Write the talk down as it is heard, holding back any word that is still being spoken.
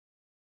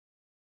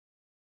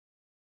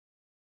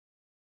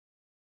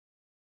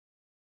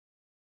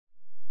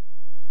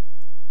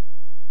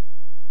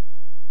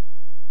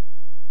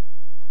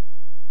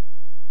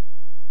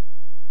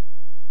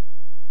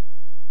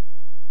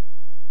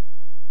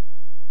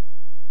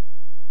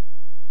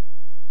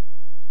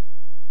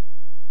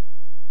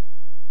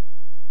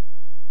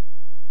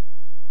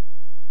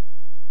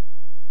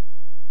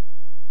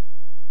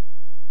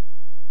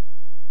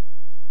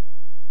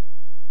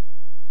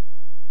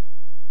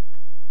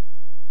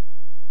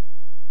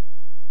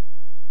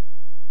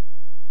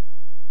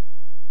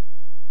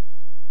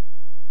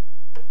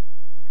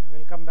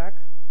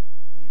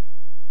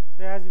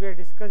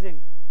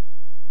discussing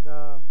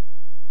the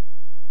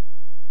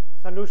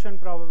solution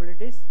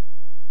probabilities.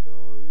 So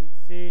we've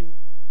seen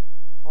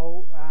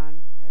how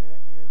an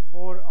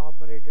four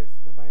operators,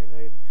 the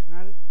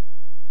bidirectional,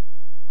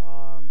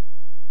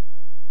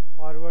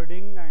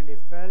 forwarding and if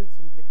else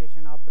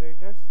implication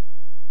operators,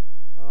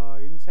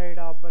 inside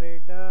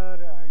operator,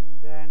 and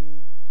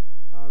then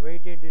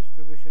weighted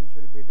distributions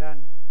will be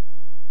done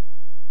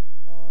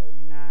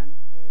in an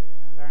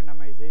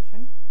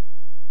randomization.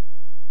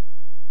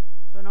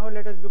 So now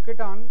let us look at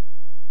on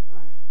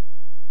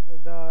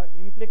the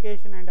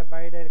implication and a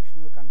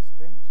bidirectional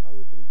constraints, how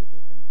it will be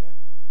taken care.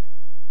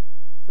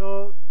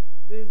 So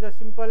this is a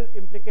simple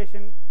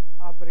implication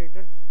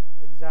operator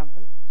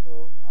example.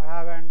 So I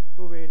have an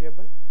two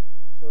variable,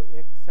 so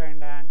x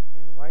and an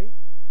y.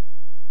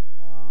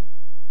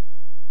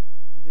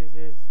 This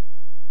is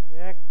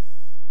x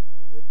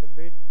with a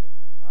bit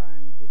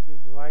and this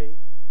is y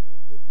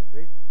with a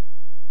bit.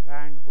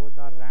 Rand, both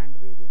are rand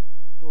variable,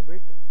 2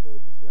 bit. So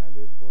this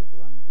values goes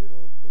 1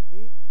 0 to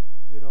 3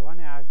 0 1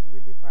 as we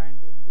defined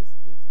in this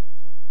case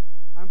also.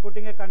 I am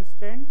putting a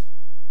constraints.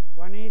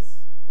 One is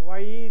y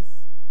is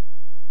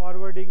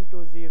forwarding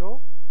to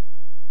 0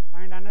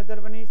 and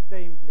another one is the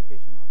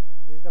implication operator.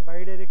 This is the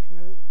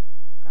bidirectional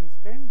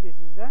constraint. This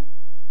is a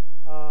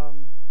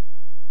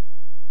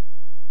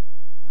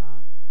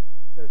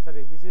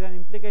this is an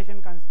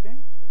implication constraint.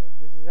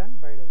 This is an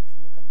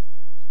bidirectional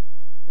constraint.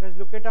 Let us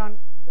look at on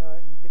the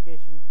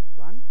implication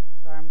one.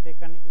 So I am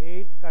taken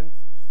 8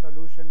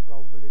 solution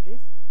probabilities.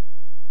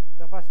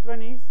 The first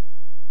one is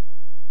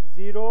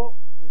 0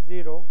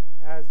 0,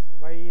 as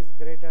y is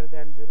greater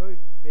than 0, it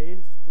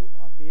fails to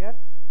appear,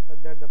 so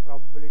that the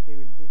probability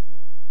will be 0.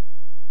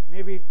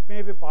 Maybe it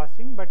may be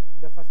passing, but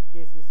the first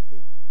case is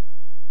failed.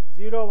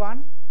 0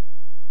 1,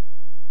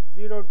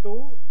 0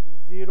 2,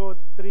 0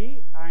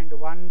 3 and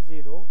 1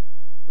 0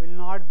 will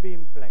not be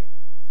implied.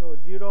 So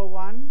 0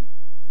 1,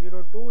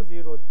 0 2,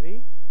 0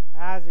 3,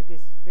 as it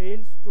is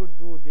fails to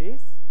do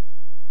this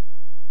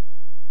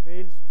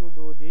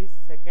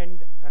second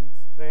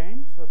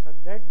constraint, so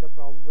that the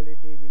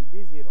probability will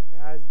be 0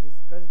 as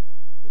discussed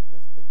with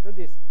respect to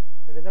this,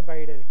 that is the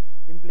bidirectional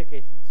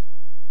implications.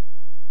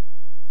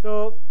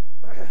 So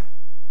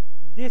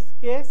this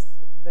case,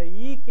 the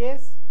E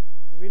case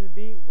will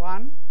be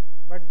 1,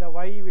 but the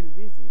Y will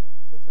be 0,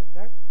 so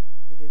that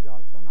it is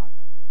also not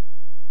appear.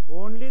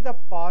 Only the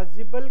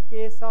possible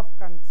case of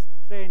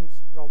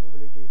constraints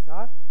probabilities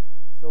are,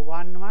 so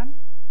 1 1,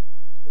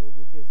 so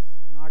which is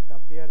not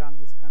appear on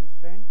this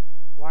constraint,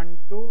 1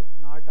 2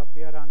 not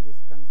appear on this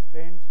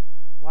constraints,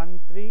 1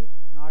 3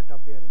 not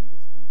appear in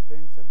this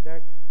constraint, so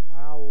that I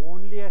have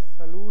only a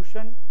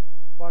solution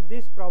for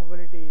this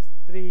probability is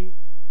 3.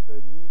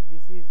 So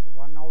this is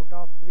 1 out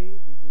of 3,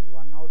 this is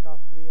 1 out of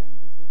 3 and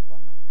this is 1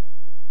 out of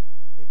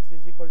 3. X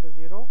is equal to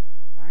 0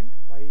 and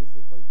y is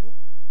equal to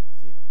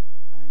 0,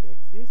 and x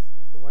is,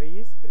 so y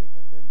is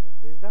greater than 0.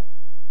 This is the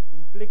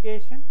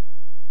implication,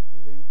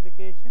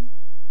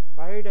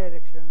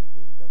 bidirectional,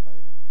 this is the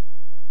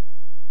bidirectional values.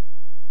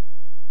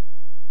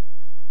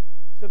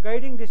 So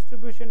guiding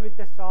distribution with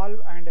a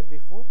solve and a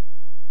before.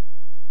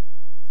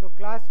 So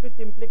class with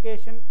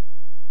implication,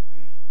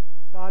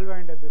 solve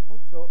and a before.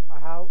 So I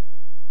have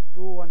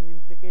 2 1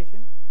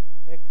 implication,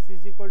 x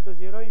is equal to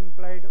 0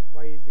 implied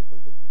y is equal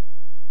to 0.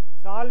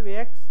 Solve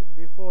x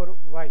before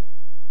y.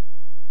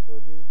 So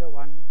this is the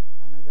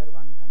another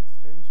one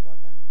constraints what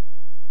I am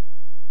putting.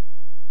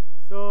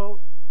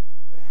 So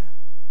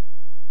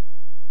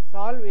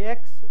solve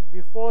x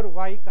before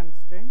y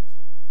constraints.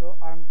 So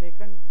I am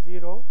taken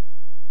 0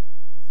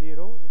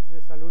 0. It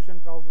is a solution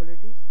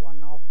probabilities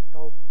 1 out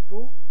of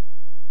 2.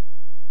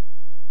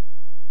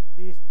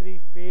 These 3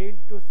 failed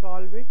to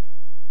solve it,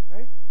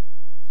 right?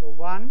 So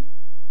 1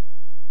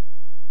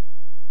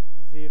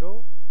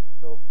 0.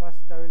 So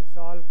first I will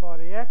solve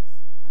for x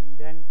and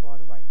then for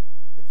y.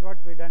 That's what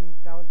we done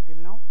till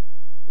now.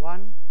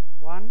 1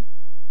 1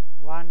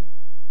 1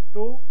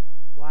 2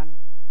 1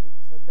 3.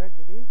 So that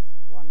it is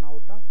 1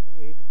 out of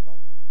 8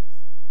 probabilities.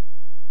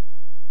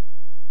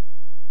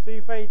 So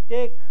if I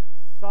take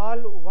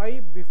solve y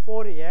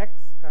before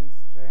x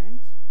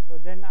constraints, so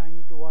then I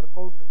need to work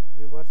out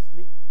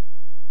reversely,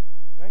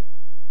 right?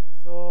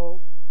 So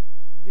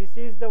this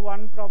is the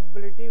one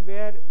probability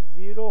where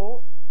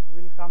 0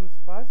 will comes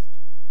first,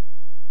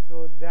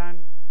 so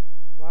then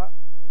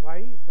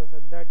y, so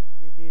that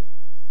it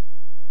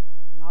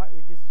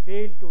is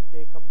failed to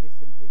take up this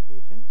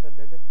implication, so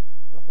that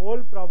the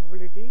whole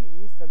probability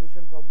is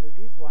solution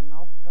probability is 1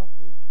 out of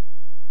 8.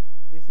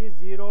 This is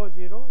 0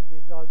 0,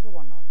 this is also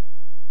 1 out of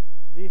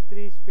 8. These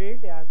 3 is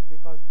failed as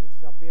because this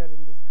appear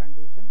in this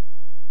condition,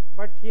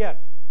 but here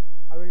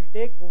I will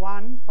take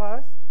 1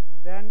 first,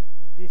 then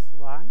this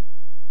one,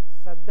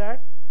 so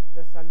that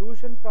the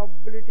solution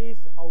probability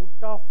is out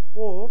of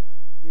 4,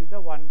 this is the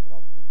 1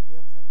 probability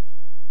of solution.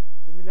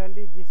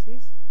 Similarly, this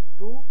is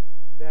 2,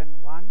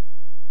 then 1,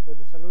 so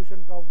the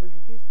solution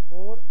probability is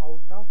 4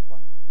 out of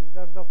 1. These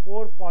are the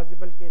 4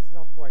 possible cases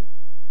of y.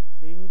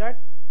 So in that,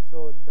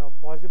 so the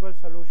possible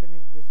solution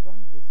is this one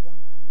and this one.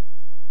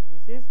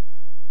 This is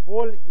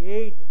whole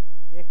 8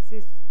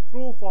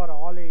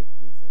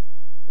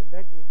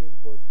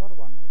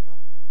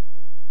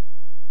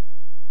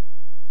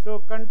 So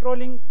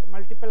controlling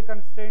multiple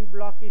constraint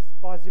block is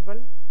possible.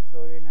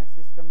 So in a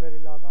system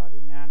Verilog or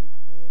in an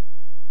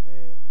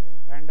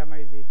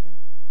randomization.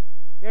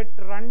 At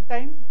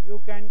runtime,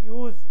 you can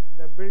use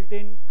the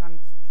built-in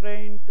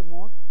constraint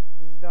mode.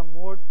 This is the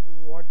mode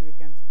what we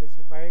can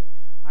specify it,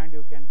 and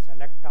you can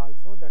select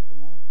also that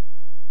mode.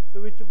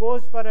 So which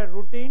goes for a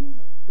routine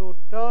to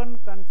turn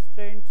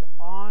constraints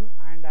on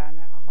and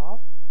off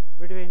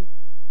between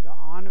the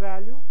on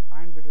value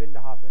and between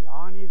the half value.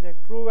 On is a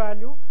true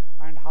value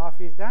and half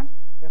is a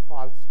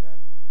false value.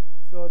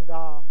 So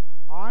the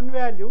on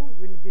value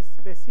will be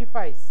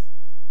specifies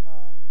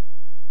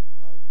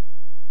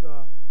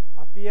the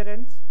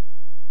appearance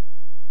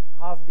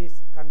of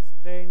this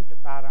constraint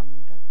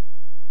parameter,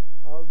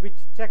 which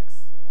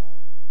checks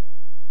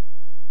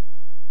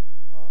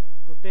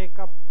to take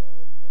up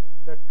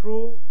the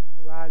true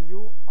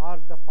value or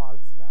the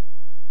false value.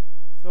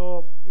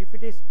 So if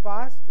it is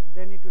passed,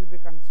 then it will be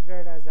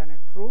considered as a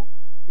true.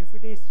 If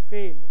it is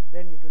failed,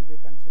 then it will be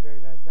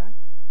considered as a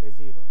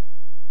zero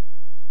value.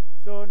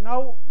 So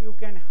now you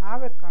can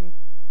have a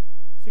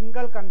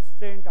single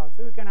constraint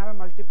also. You can have a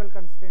multiple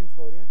constraints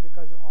over here,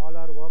 because all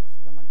our works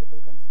the multiple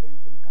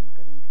constraints in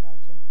concurrent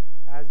fashion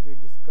as we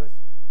discussed.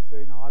 So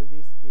in all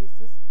these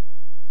cases,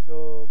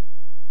 so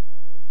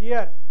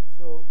here,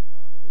 so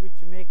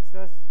which makes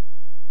us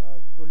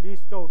to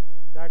list out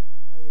that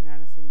in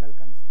a single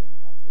constraint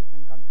also. You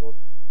can control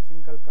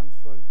single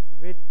controls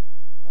with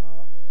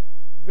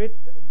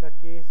the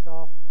case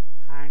of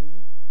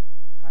handle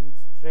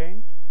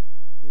constraint.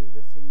 This is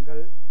the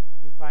single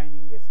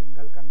defining a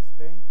single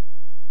constraint,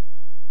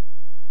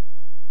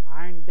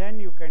 and then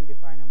you can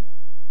define a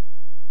mode.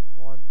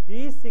 For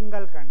these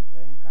single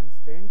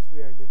constraints,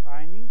 we are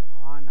defining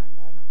on and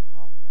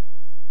half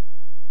values.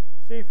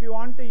 So if you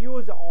want to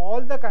use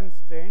all the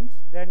constraints,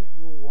 then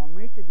you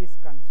omit these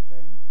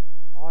constraints,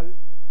 all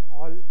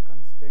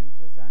constraints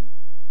as a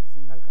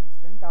single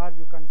constraint, or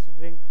you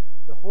considering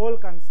the whole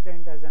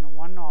constraint as an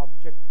one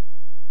object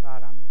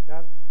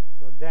parameter.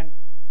 So then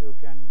you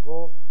can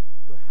go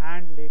to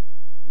handle it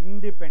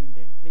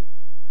independently.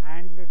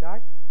 Handle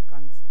dot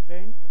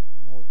constraint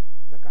mode.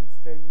 The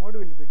constraint mode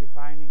will be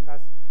defining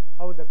us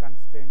how the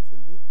constraints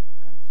will be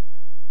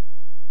considered.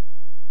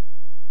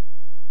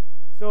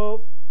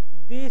 So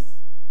these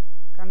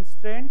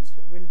constraints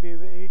will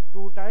be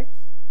two types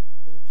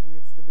which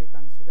needs to be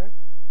considered.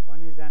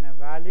 One is a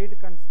valid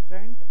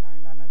constraint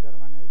and another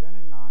one is a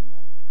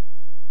non-valid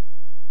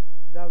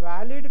constraint. The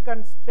valid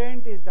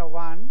constraint is the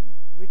one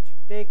which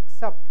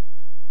takes up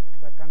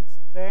the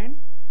constraint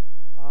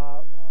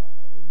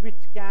which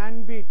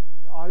can be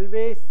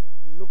always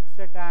looks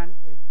at a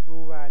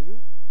true value.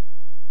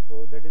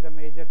 So that is the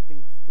major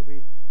things to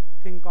be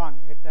think on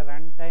at a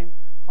runtime,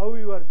 how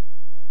your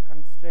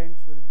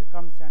constraints will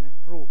becomes a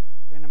true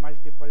in a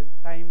multiple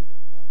timed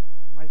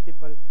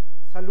multiple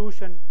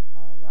solution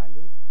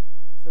values.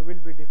 So we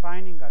will be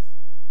defining us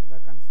the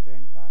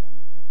constraint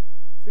parameter.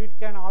 So it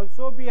can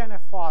also be a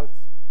false,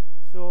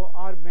 so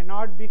or may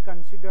not be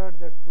considered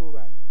the true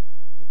value.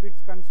 If it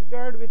is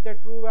considered with a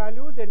true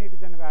value, then it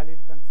is a valid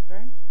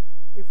constraint.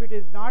 If it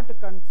is not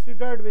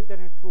considered with a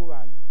true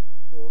value,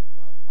 so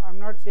I am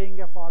not saying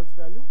a false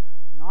value,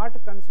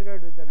 not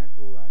considered with a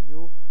true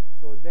value,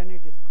 so then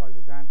it is called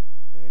as a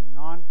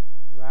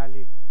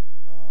non-valid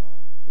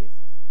cases.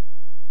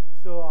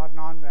 So are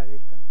non-valid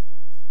constraints.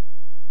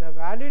 The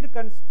valid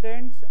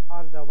constraints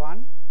are the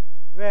one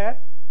where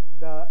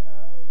the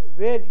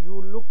where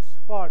you looks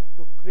for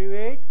to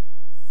create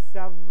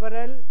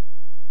several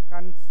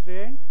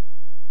constraints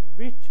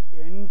which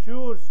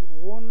ensures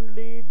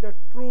only the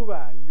true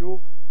value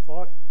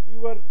for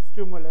your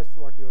stimulus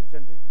what you are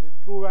generating. The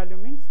true value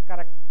means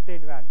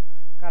corrected value,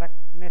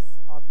 correctness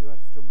of your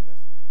stimulus.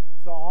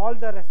 So all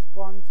the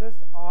responses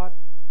are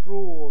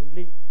true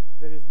only.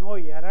 There is no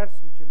errors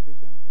which will be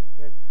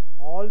generated.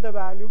 All the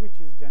value which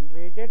is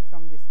generated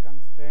from this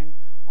constraint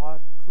are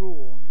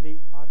true only,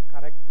 are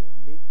correct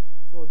only.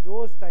 So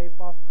those type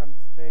of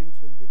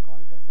constraints will be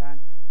called as a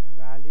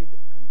valid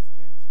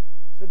constraints.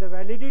 So the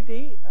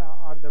validity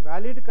or the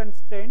valid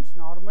constraints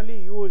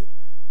normally used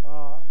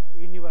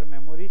in your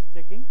memory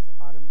checkings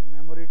or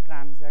memory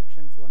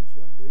transactions once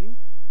you are doing.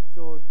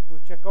 So to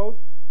check out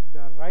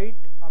the right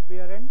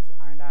appearance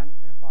and a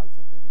false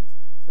appearance.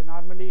 So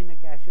normally in a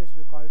caches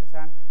we call it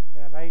as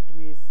a write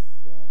miss,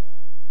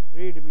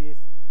 read miss,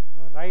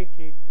 write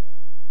hit,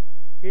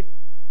 hit,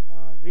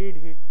 read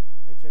hit,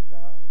 etc.,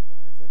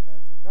 etc.,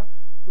 etc.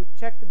 To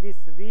check this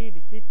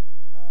read hit,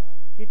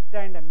 hit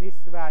and miss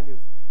values.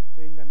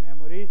 So in the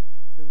memories,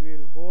 so we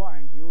will go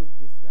and use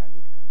these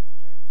valid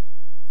constraints.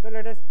 So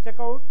let us check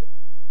out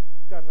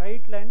the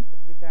write length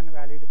with an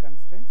valid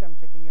constraints. I am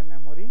checking a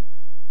memory.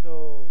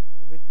 So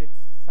with its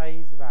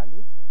size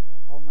values,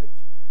 how much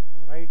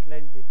write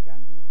length it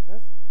can be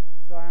used.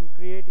 So I am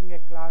creating a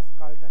class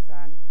called as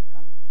an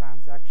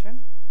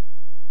transaction,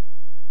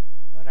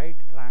 a write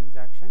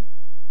transaction.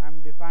 I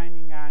am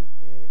defining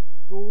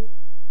two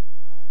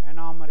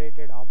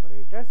enumerated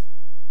operators,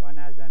 one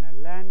as a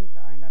length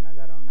and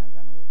another one as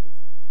an OPC.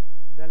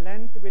 The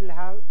length will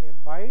have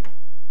a byte,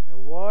 a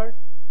word,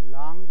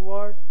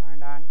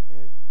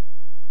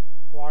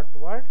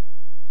 longward.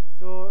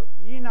 So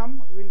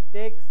enum will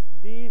takes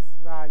these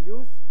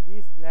values,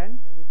 this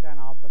length with an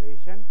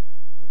operation,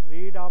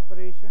 read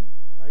operation,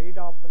 write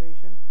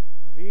operation,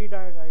 read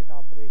or write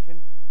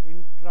operation,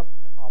 interrupt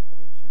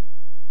operation.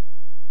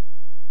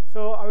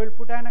 So I will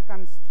put in a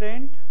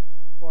constraint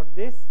for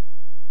this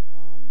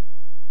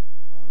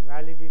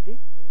validity,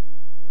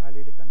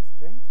 valid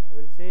constraints. I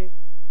will say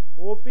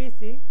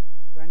OPC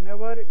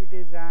whenever it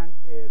is a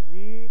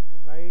read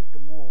write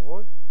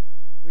mode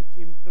which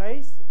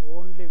implies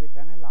only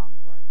within a long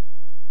word.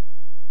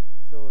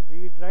 So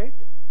read write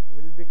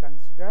will be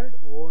considered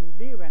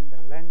only when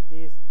the length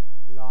is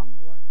long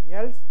word,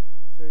 else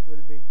so it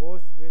will be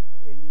goes with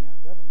any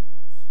other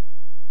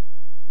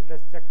modes. Let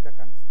us check the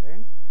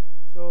constraints.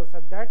 So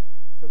that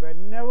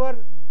whenever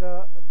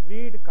the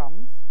read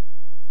comes,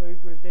 so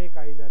it will take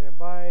either a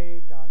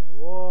byte or a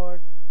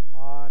word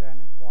or a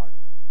quad word.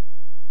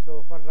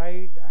 So for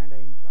write and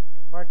interrupt,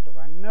 but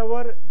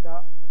whenever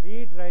the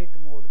read write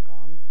mode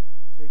comes,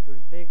 so it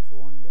will take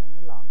only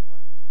a long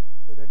word.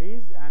 So that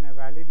is a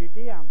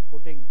validity I am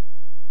putting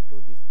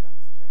to these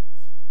constraints.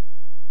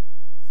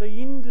 So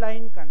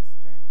inline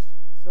constraints.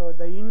 So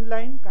the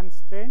inline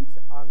constraints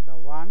are the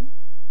one,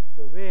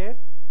 so where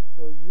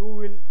you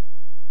will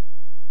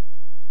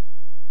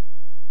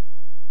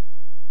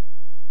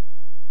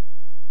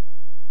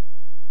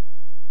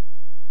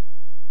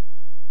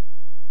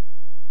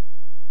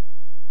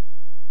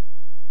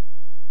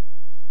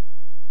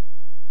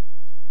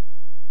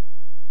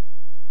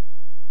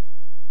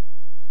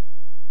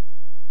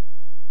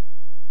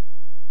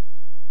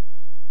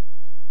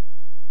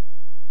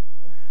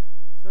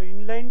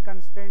inline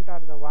constraint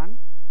are the one,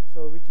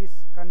 so which is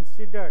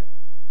considered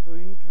to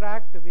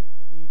interact with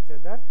each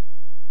other,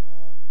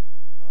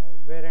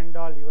 where and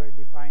all you are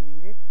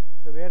defining it.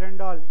 So where and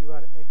all you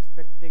are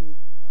expecting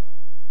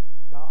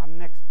the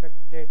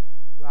unexpected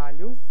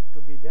values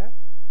to be there,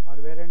 or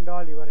where and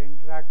all you are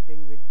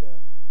interacting with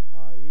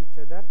each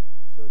other.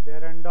 So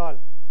there and all,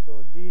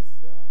 so these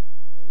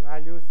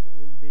values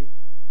will be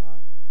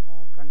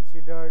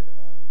considered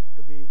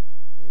to be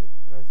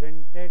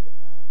presented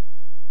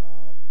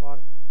for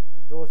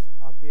those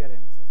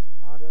appearances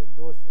or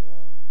those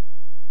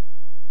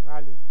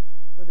values.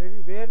 So that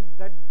is where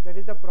that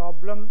is the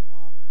problem,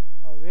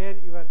 where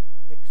your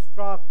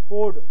extra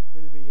code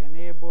will be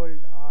enabled,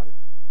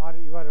 or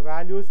your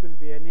values will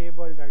be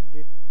enabled or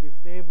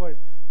disabled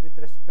with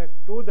respect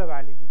to the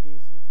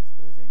validities which is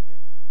presented,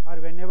 or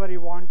whenever you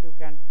want you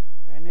can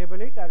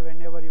enable it, or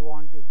whenever you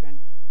want you can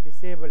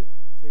disable,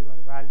 so your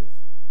values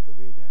to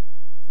be there.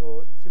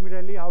 So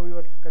similarly, how you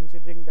are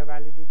considering the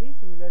validity,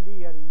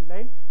 similarly your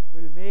inline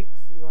will make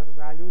your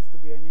values to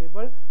be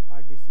enabled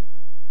or disabled.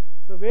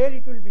 So where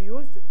it will be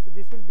used, so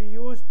this will be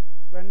used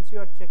once you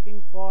are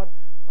checking for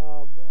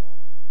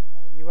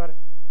your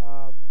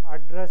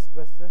address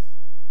buses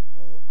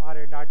or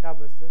a data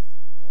buses,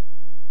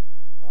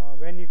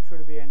 when it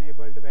should be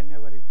enabled,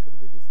 whenever it should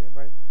be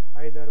disabled,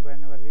 either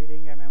whenever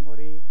reading a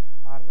memory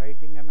or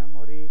writing a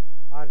memory,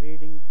 or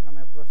reading from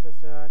a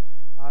processor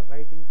or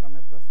writing from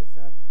a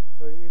processor.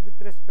 So with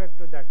respect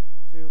to that,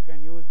 so you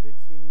can use this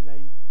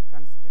inline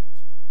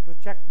constraints to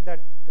check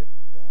that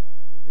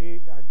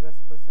read address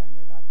bus and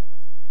a data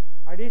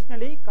bus.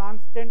 Additionally,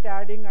 constant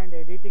adding and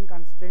editing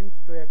constraints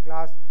to a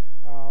class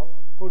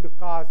could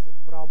cause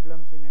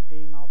problems in a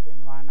team of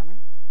environment,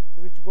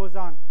 so which goes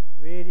on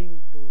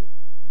varying to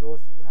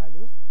those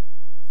values.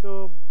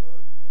 So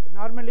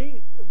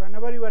normally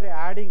whenever you are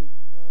adding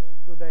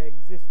to the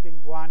existing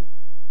one,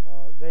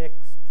 the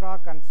extra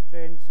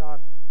constraints are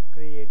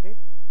created,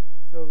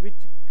 so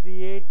which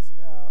creates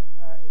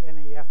an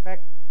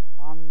effect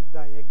on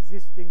the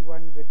existing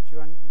one, which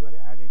one you are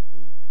added to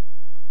it.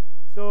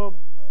 So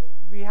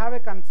we have a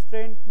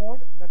constraint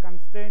mode. The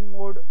constraint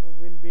mode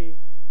will be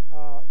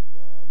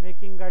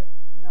making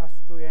us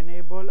to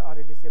enable or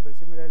disable.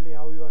 Similarly,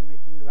 how you are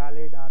making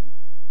valid or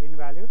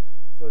invalid.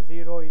 So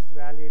 0 is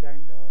valid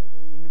and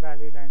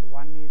invalid, and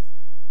 1 is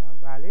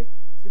valid.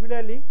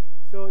 Similarly,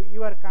 so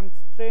your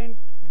constraint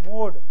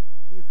mode,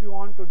 if you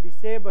want to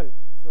disable,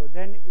 so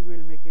then you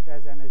will make it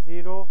as a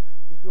 0.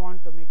 If you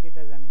want to make it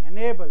as an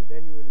enable,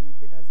 then you will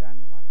make it as an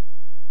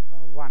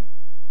 1.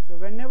 So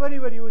whenever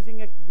you are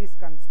using this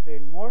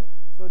constraint mode,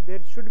 so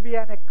there should be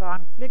a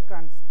conflict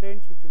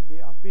constraints which will be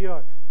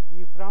appeared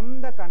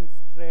from the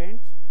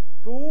constraints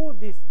to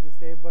this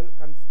disable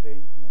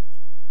constraint modes.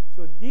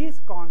 So these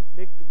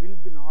conflict will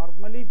be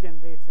normally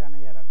generates an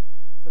error.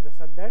 So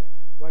that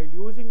while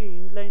using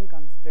an inline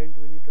constraint,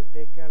 we need to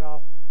take care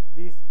of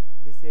these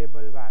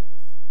disable values.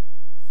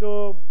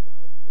 So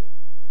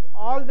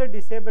all the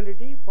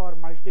disability for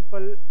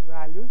multiple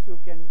values, you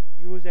can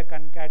use a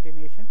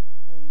concatenation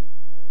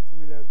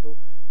similar to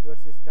your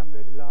system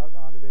Verilog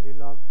or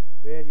Verilog,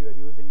 where you are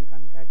using a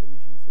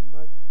concatenation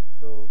symbol.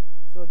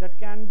 So that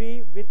can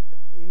be with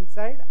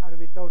inside or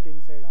without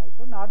inside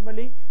also.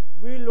 Normally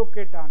we look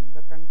at on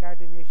the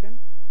concatenation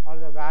or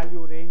the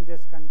value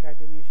ranges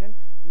concatenation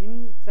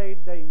inside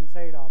the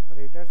inside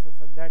operator,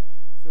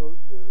 so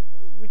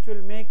which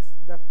will makes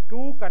the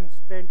two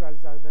constraint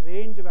values or the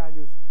range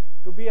values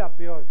to be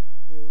appeared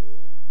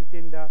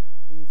within the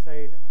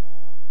inside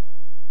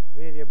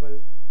variable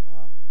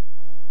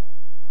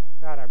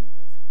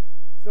parameters.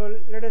 So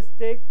let us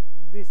take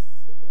this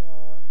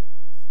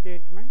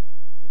statement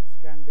which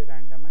can be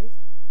randomized.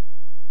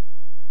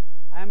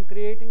 I am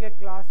creating a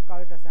class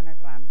called as a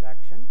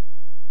transaction,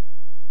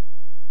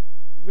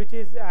 which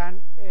is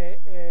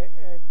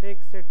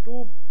takes a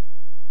two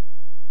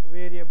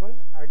variable,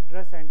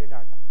 address and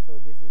data. So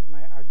this is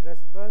my address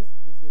bus,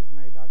 this is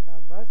my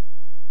data bus.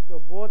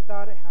 So both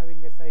are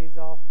having a size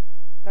of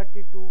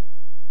 32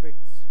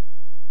 bits.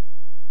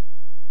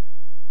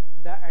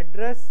 The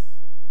address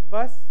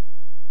bus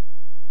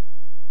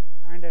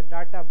and a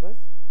data bus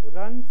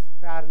runs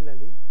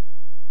parallelly,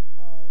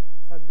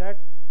 so that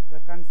the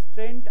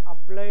constraint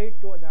applied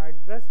to the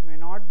address may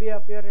not be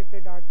appear at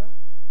a data.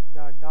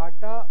 The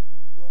data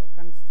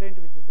constraint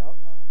which is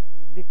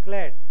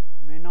declared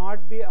may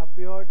not be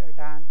appeared at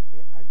an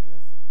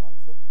address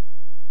also.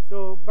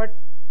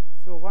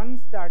 So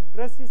once the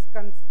address is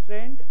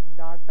constrained,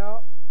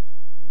 data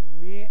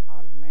may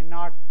or may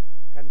not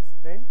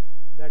constrain.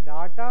 The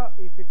data,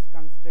 if it's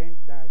constrained,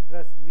 the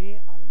address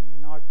may or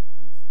may not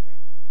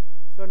constrained.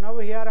 So now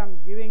here I am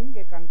giving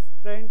a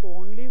constraint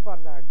only for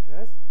the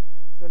address.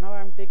 So now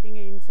I am taking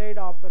an inside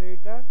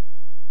operator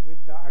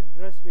with the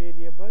address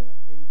variable.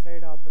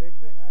 Inside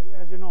operator,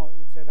 as you know,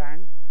 it's a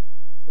rand.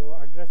 So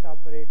address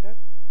operator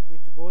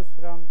which goes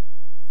from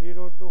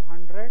 0 to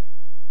 100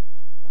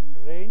 on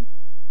range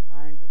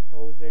and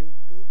 1000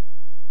 to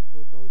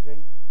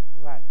 2000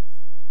 values.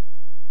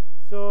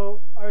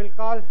 So I will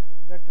call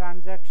the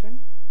transaction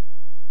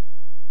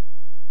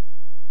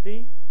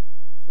T.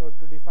 So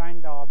to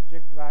define the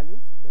object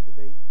values, that is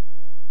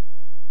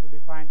to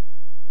define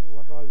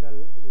what are all the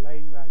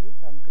line values,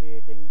 I am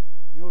creating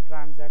new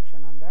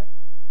transaction on that.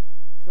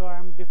 So I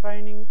am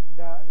defining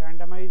the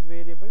randomize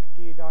variable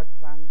T dot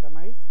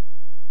randomize.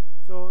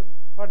 So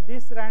for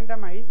this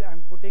randomize, I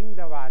am putting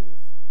the values.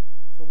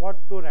 So what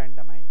to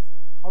randomize,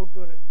 how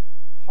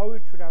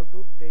it should have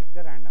to take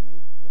the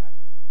randomized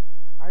values.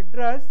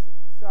 Address,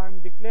 so I am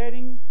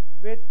declaring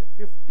with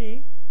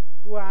 50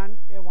 to an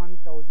a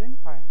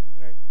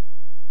 1500,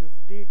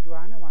 50 to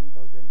an a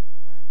 1500.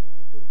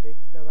 It will take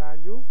the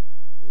values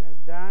less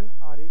than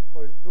or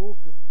equal to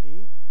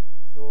 50.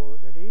 So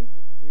that is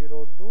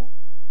 0 to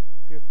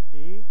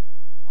 50,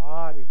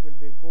 or it will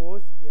be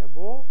goes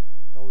above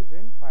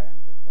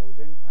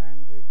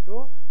 1500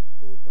 to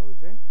 2000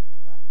 values.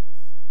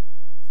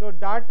 So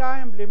data I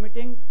am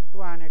limiting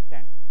to an at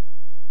 10.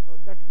 So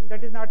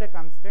that is not a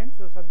constraint,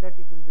 so that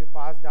it will be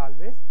passed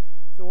always.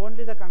 So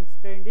only the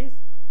constraint is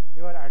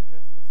your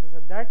address. So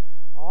that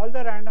all the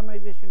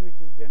randomization which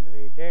is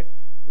generated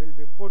will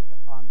be put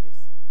on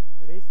this.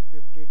 That is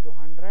 50 to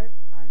 100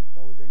 and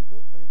 1000 to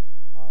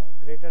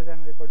greater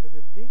than or equal to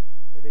 50.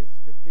 That is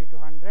 50 to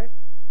 100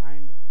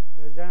 and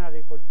less than or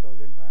equal to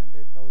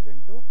 1500,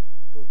 1000 to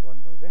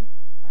 1500.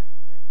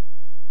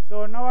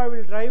 So now I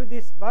will drive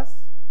this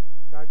bus,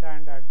 data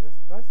and address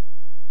bus.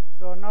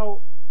 So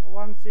now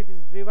once it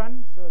is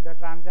driven, so the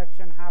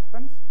transaction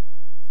happens.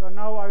 So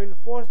now I will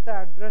force the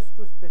address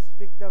to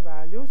specify the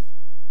values.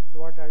 So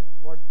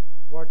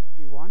what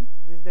you want,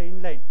 this is the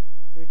inline.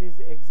 So it is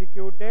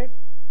executed.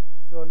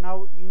 So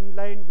now in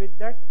line with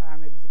that, I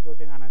am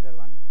executing another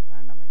one,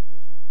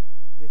 randomization.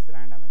 This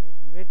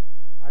randomization with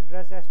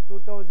address as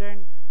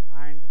 2000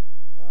 and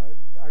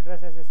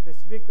address as a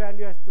specific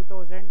value as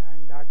 2000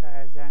 and data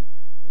as an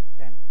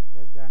 10,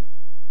 less than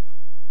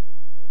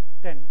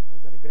 10,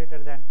 sorry, greater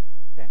than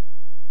 10.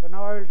 So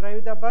now I will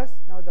drive the bus.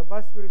 Now the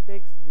bus will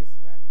take this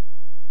value.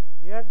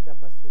 Here the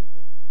bus will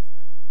take this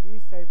value.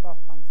 These type of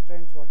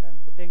constraints what I am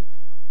putting,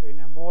 so in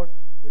a mode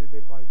will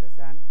be called as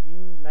an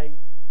inline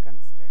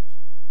constraints.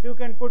 So you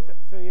can put,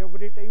 so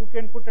you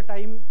can put a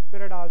time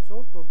period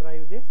also to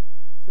drive this.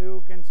 So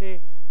you can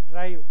say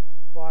drive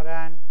for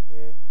an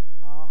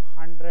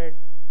 100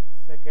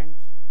 seconds,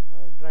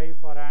 drive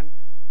for an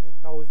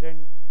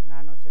 1000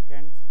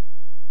 nanoseconds,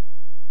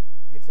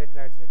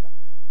 etc., etc.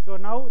 So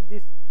now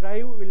this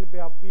drive will be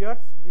appears,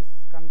 this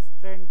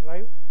constraint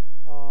drive,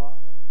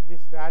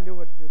 this value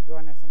what you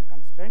given as a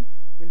constraint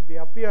will be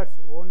appears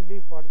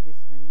only for this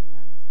many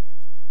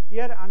nanoseconds.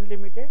 Here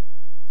unlimited.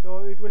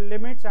 So it will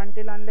limits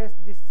until unless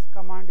this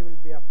command will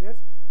be appears.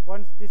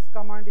 Once this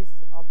command is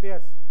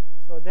appears,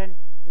 so then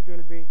it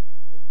will be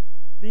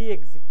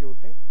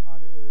de-executed,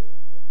 or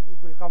it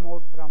will come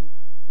out from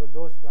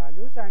those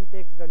values and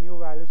takes the new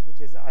values which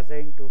is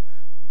assigned to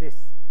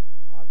this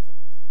also.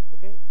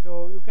 Okay,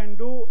 so you can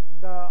do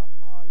the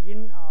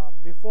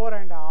before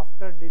and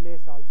after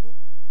delays also.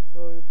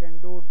 So you can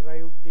do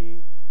drive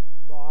T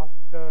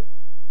after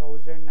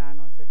 1000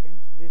 nanoseconds.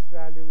 This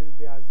value will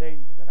be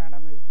assigned, the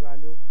randomized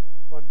value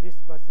for this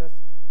buses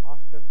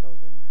after 1000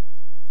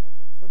 nanoseconds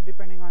also. So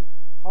depending on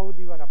how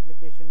your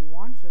application you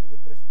want, so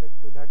with respect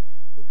to that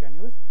you can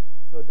use.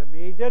 So the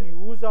major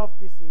use of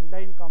this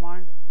inline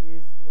command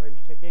is while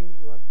checking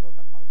your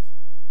protocols.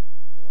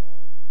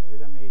 That is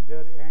the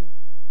major end.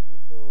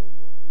 So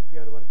if you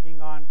are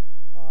working on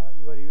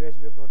your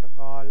USB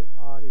protocol,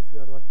 or if you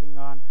are working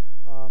on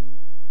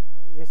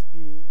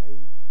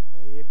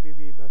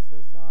APV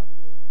buses or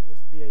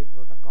SPI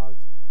protocols,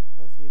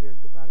 serial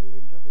to parallel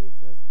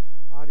interfaces,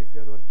 or if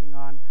you are working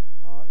on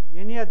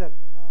any other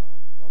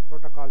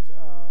protocols,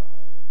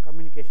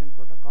 communication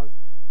protocols.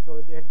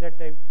 So at that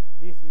time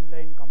these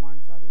inline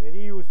commands are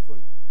very useful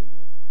to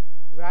use.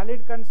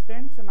 Valid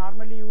constraints are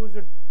normally used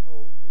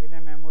in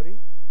a memory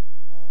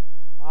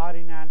or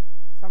in an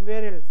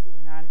somewhere else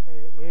in an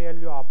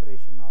ALU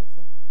operation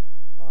also,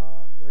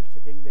 while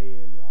checking the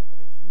ALU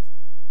operations.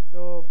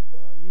 So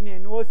in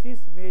NOCs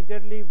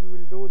majorly we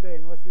will do the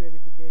NOC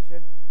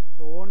verification,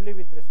 so only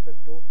with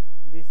respect to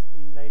this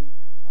inline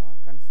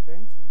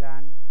constraints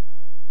than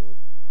those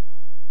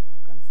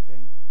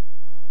constraint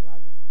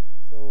values.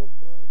 So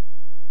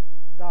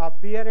the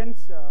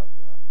appearance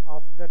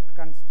of that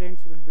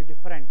constraints will be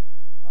different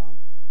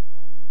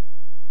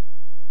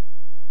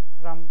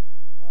from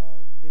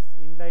this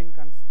inline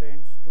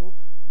constraints to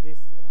this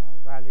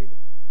valid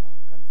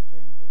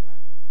constraint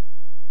values.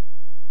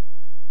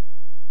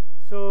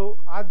 So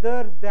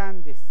other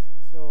than this,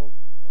 so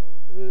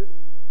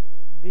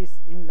these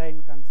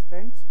inline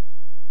constraints,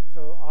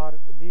 so are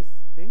these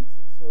things.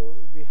 So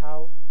we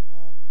have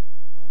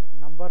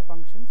number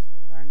functions,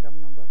 random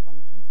number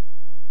functions.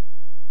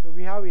 So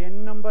we have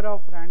n number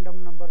of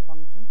random number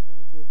functions,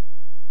 which is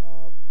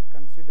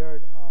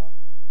considered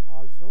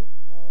also,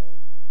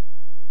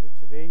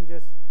 which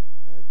ranges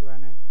to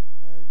an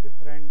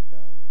different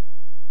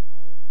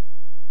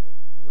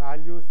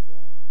values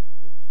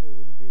which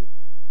will be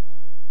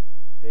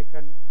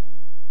taken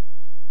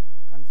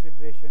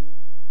consideration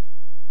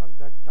for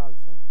that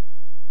also.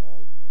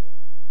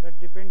 That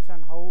depends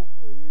on how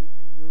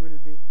you will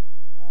be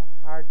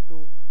had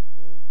to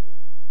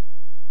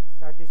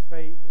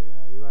satisfy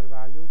your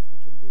values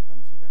which will be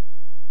considered.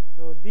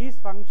 So these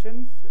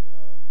functions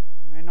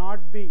may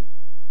not be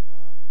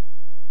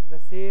the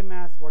same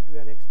as what we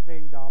are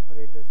explained the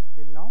operators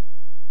till now.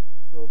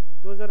 So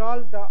those are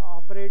all the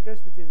operators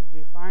which is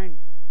defined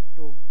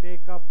to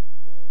take up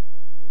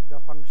the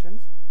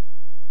functions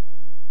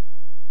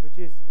which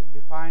is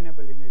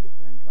definable in a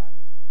different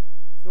values.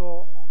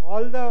 So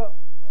all the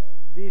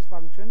these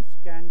functions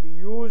can be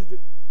used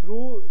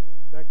through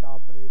that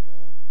operator.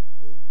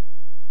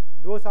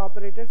 Those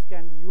operators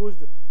can be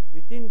used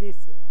within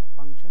these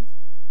functions,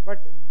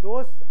 but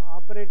those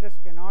operators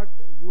cannot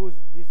use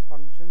these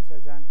functions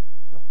as an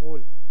the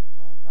whole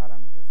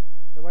parameters.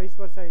 The vice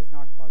versa is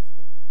not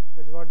possible.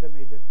 That is what the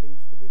major things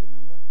to be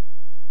remembered.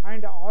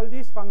 And all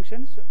these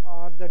functions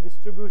are the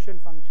distribution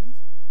functions.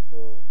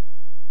 So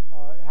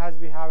as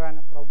we have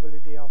a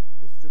probability of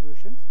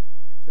distributions,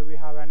 so we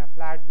have a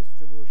flat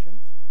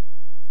distributions,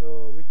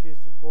 so which is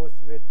goes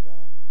with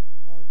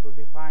to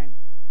define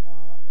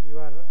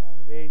your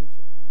range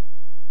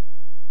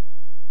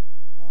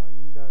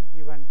in the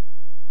given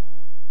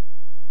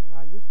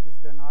values. This is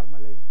the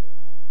normalized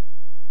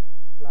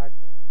flat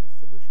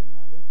distribution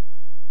values.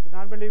 So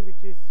normally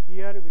which is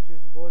here, which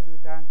is goes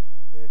with an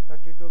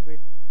 32-bit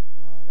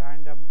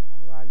random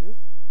values.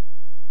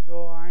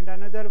 So and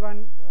another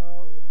one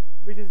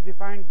which is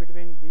defined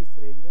between these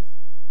ranges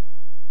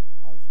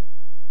also,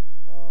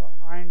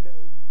 and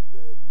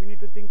we need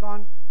to think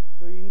on,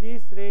 so in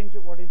this range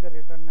what is the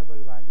returnable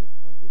values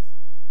for this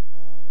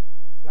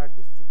flat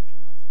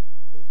distribution also.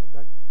 So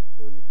that,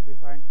 so we need to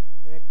define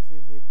x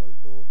is equal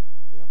to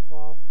f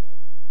of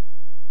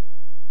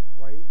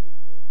y,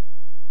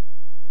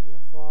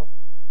 f of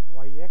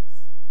yx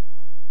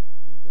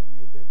is the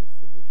major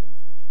distributions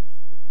which needs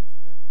to be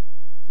considered.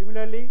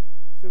 Similarly,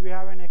 so we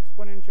have an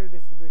exponential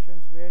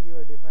distributions where you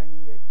are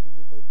defining x is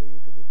equal to e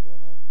to the power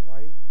of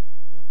y,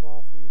 f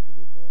of e to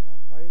the power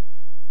of y.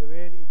 So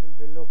where it will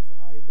be looks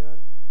either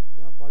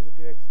the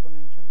positive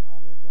exponential or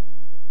as a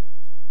negative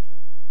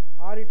exponential,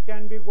 or it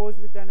can be goes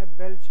with a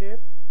bell shape,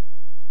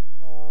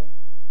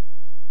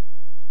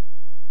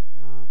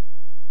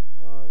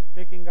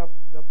 taking up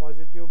the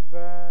positive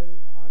bell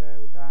or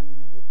with a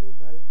negative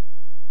bell.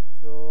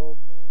 So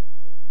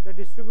the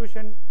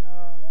distribution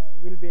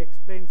will be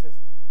explained as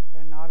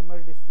a normal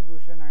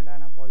distribution and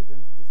a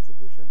Poisson's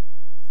distribution.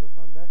 So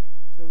for that,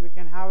 so we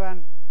can have a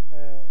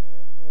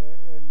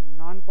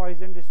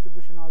non-Poisson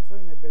distribution also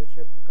in a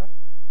bell-shaped curve.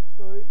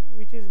 So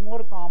which is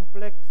more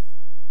complex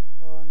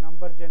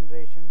number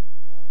generation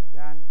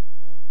than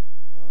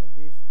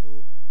these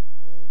two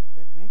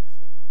techniques,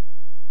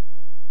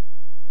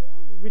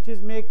 which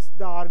is makes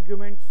the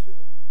arguments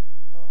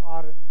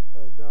or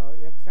the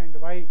x and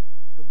y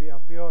to be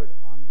appeared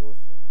on those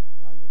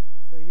values.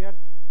 So here,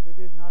 so it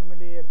is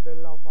normally a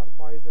bell of or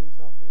Poissons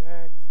of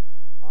x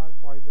or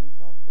Poissons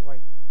of y.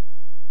 X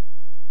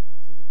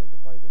is equal to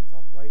Poissons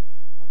of y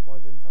or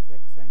Poissons of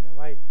x and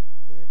y.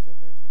 So etc.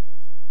 etc.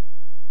 etc.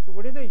 So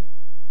what are the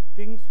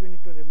things we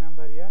need to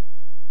remember here?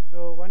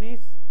 So one is,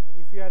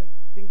 if you are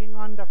thinking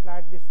on the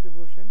flat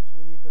distributions,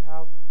 we need to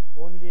have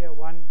only a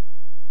one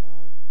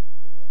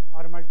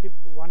or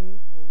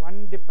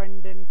one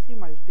dependency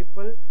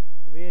multiple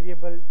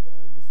variable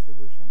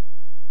distribution.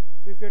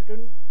 So if you are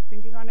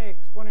thinking on a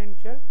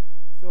exponential,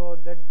 so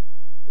that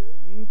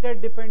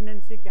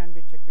interdependency can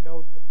be checked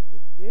out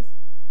with this,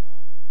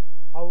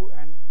 how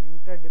an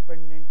interdependency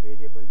dependent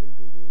variable will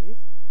be varies.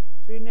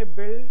 So in a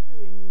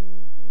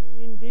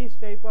in these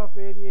type of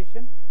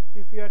variation, so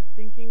if you are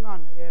thinking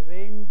on a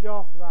range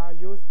of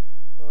values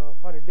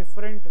for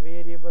different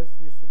variables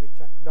needs to be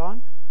checked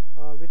on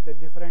with the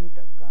different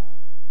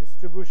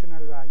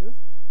distributional values,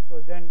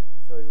 so then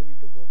you need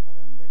to go for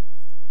bell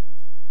distributions.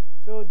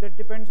 So that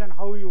depends on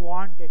how you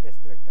want a test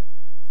vector.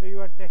 So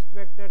your test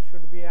vector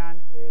should be a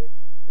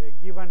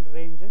given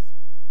ranges,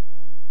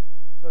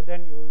 so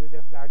then you use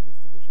a flat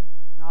distribution,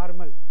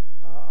 normal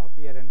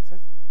appearances.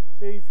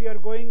 So if you are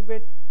going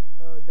with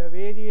the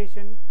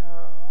variation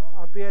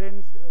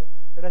appearance,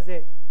 let us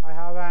say I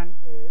have an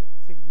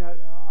signal,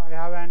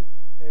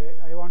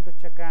 I want to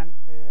check an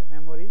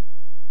memory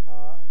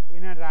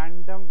in a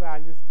random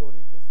value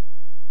storages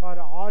for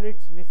all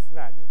its miss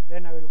values,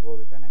 then I will go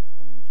with an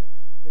exponential,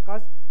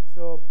 because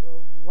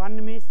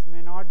one miss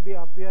may not be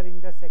appear in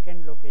the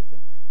second location.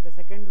 The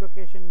second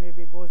location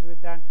maybe goes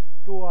with an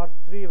 2 or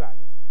 3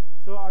 values.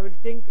 So I will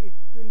think it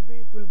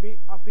will be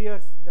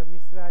appears the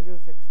miss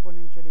values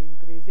exponentially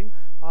increasing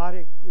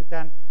or with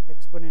an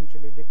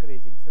exponentially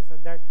decreasing. So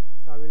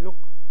I will look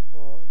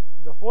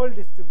the whole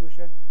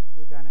distribution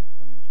with an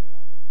exponential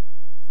values.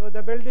 So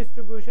the bell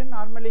distribution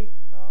normally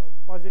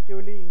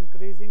positively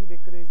increasing,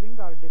 decreasing,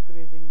 or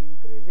decreasing,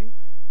 increasing.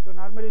 So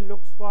normally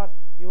looks for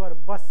your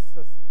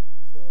buses.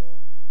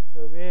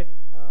 So where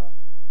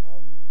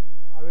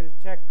I will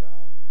check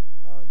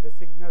the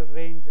signal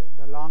range,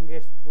 the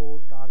longest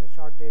route or the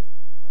shortest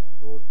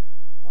route.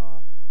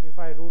 If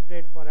I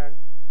rotate for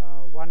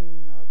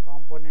one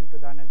component to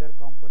the another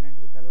component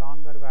with a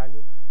longer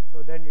value,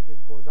 so then it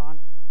goes on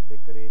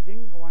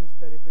decreasing. Once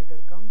the repeater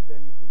comes,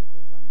 then it will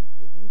goes on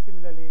increasing.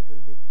 Similarly, it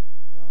will be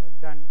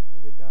done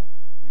with the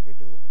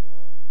negative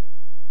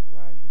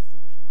value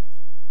distribution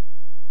also.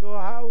 So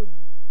how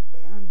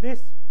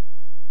this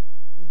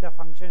with the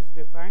functions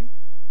defined,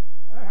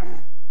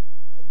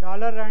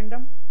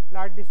 $random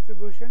flat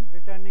distribution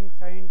returning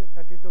signed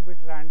 32-bit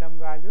random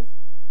values.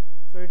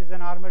 So it is a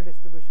normal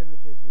distribution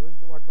which is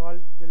used. What all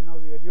till now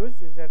we are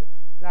used is a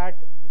flat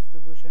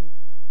distribution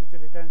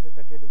which returns a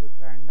 32-bit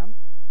random.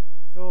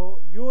 So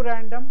U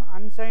random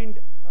unsigned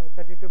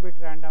 32-bit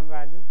random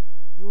value.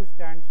 U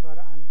stands for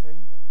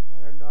unsigned,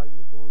 where and all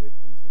you go with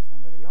in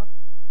system Verilog.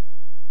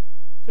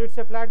 So it's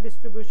a flat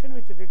distribution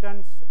which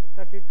returns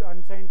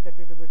unsigned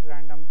 32-bit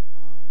random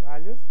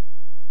values.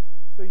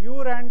 So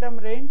U random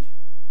range,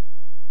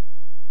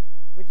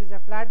 which is a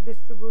flat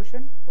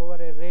distribution over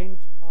a range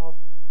of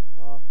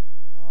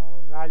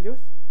values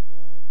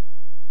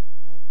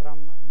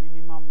from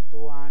minimum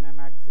to a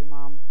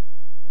maximum,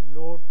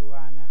 low to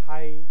a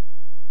high,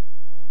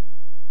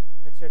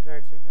 etc.,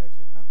 etc.,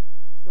 etc.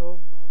 So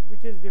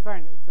which is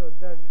defined. So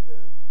the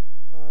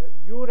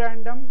U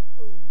random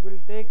will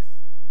takes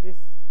this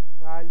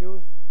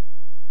values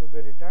to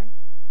be returned,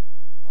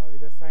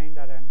 either signed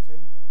or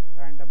unsigned,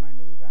 random and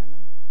U random.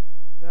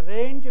 The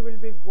range will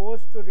be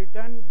goes to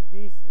return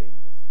these ranges.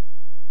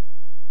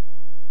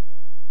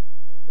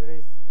 That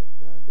is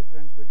the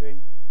difference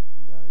between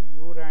the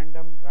U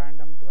random to an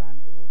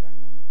U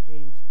random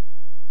range.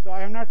 So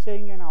I am not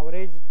saying an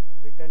average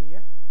return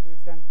here. So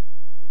it's an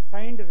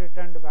signed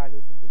returned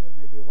values will be there.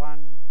 Maybe 1,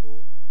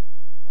 2,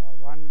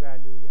 1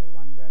 value here,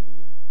 1 value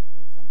here,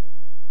 like something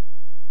like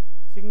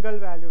that. Single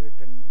value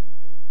return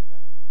will be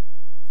there.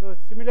 So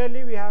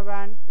similarly, we have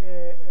a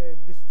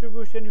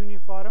distribution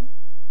uniform.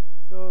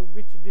 So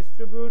which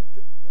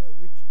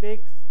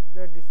takes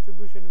the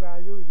distribution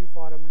value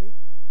uniformly,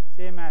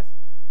 same as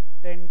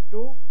 10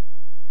 to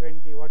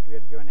 20, what we are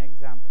given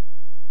example.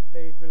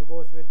 It will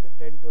goes with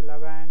 10 to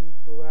 11,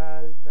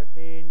 12,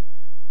 13,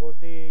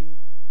 14,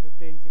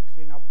 15,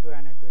 16 up to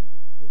 20.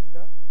 This is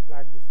the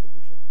flat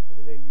distribution. That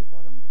is the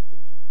uniform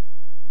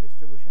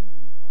distribution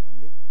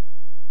uniformly.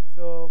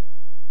 So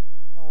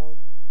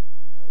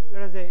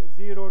let us say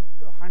 0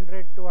 to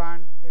 100 to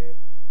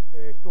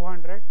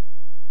 200,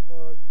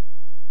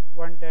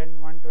 110,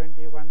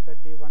 120,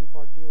 130,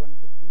 140,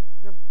 150.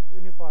 It's a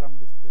uniform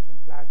distribution,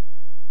 flat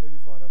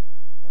uniform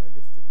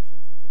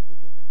distributions which will be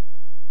taken up.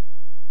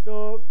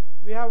 So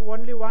we have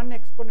only one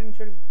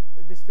exponential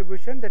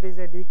distribution, that is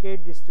a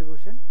decayed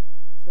distribution.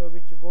 So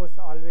which goes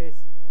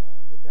always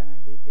with a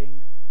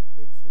decaying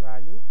its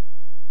value.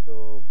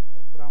 So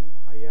from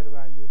higher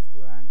values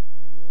to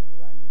lower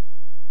values.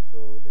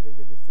 So that is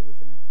a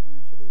distribution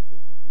exponentially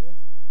which appears.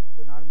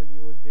 So normally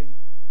used in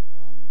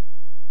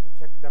to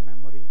check the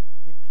memory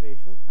hit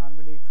ratios.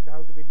 Normally it should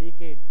have to be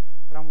decayed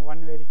from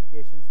one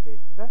verification stage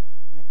to the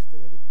next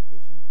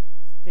verification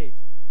stage.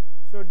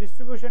 So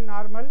distribution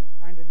normal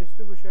and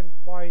distribution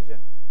Poisson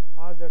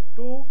are the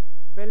two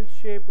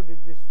bell-shaped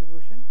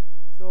distribution.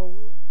 So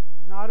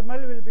normal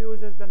will be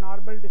used as the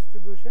normal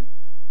distribution.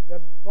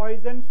 The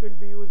Poissons will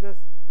be used as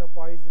the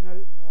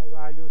Poissonal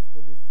values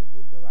to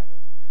distribute the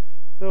values.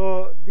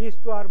 So these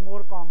two are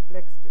more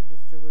complex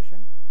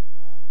distribution,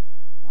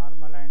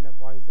 normal and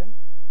Poisson.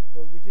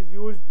 So which is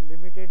used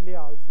limitedly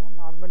also.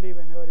 Normally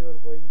whenever you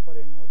are going for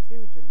NOC,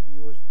 which will be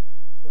used,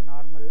 so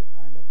normal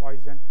and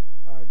Poisson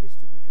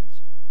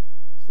distributions.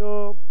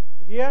 So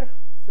here,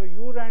 So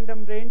u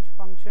random range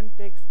function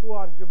takes two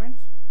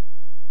arguments.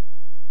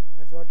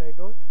 That's what I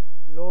told,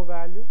 low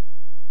value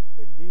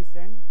at this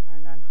end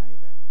and an high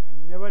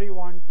value. Whenever you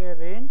want a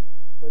range,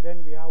 so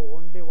then we have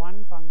only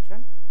one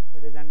function,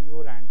 that is an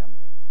u random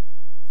range.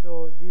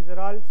 So these are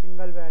all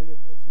single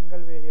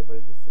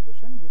variable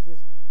distribution. This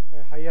is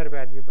a higher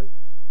variable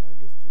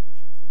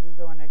distribution. So this is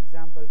the one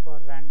example for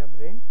random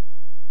range.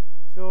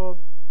 So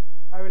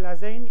I will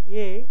assign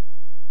a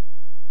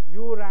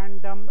u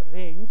random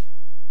range.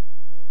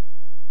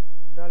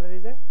 Dollar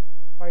is a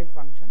file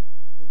function.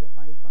 Is a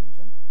file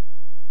function.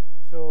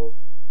 So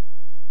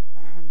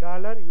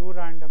dollar u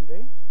random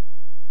range.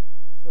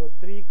 So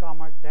 3,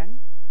 10.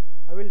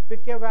 I will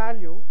pick a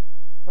value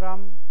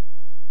from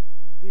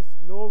this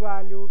low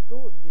value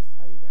to this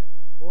high value,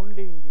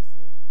 only in this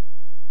range,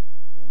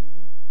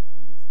 only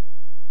in this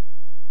range.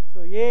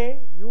 So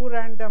a u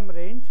random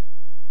range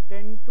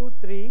 10 to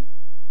 3.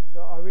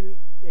 So I will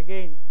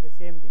again the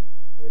same thing.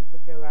 I will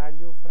pick a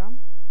value from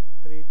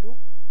 3 to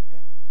 10.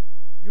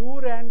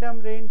 U random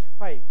range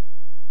 5.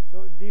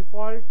 So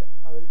default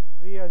I will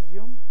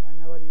pre-assume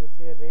whenever you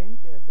say range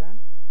as an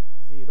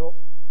 0.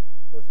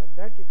 So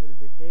that it will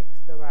be takes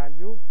the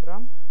value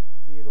from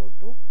 0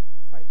 to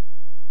 5.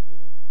 0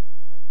 to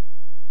 5.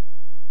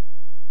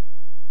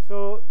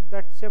 So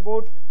that's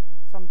about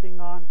something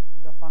on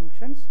the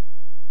functions.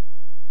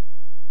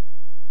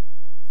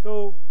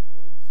 So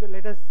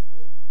let us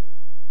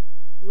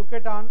look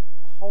at on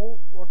how,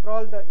 what are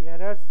all the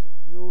errors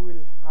you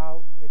will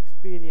have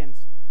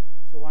experienced.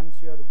 So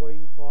once you are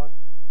going for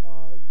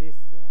this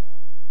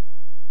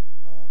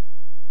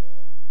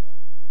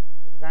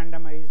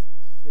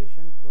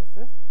randomization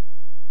process,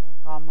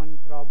 common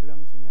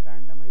problems in a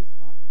randomized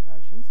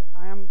fashions.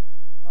 I am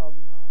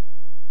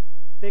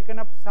taken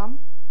up some,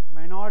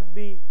 may not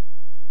be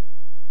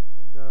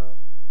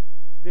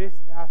this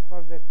as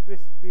for the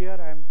crisp here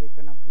I am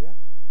taken up here.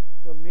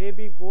 So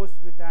maybe goes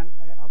with an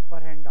upper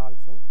hand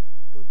also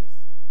to this.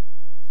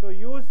 So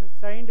use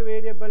signed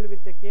variable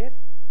with a care.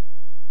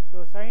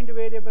 So signed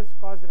variables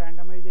cause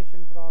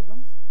randomization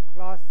problems.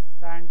 Class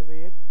sand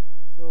where.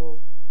 So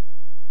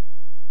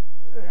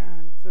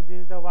so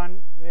this is the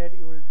one where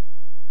you will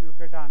look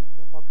at on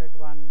the pocket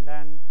 1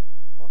 length,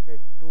 pocket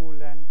 2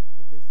 length,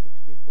 which is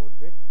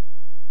 64-bit.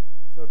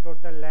 So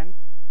total length.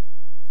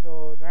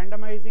 So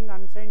randomizing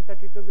unsigned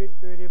 32-bit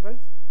variables.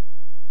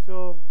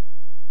 So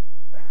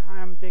I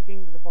am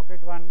taking the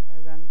pocket 1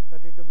 as an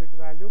 32-bit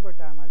value,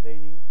 but I am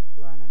assigning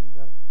to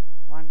another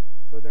one.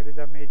 So that is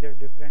a major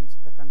difference.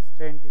 The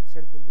constraint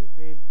itself will be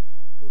failed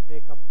to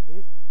take up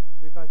this,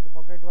 because the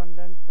pocket 1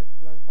 length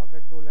plus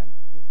pocket 2 length,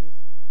 this is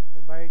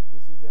a byte,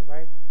 this is a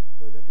byte.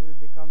 So that will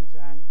becomes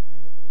an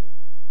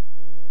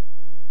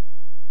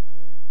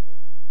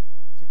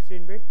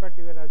 16-bit, but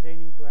you are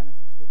assigning to an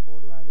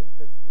 64 values.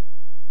 That's what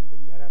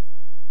something errors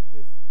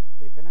which is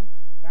taken up.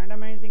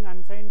 Randomizing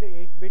unsigned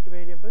 8-bit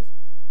variables.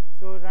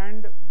 So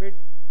rand bit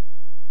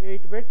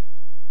 8-bit,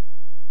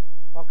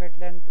 pocket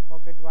length,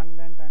 pocket 1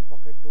 length and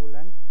pocket 2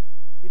 length.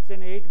 It's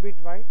an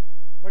 8-bit byte,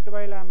 but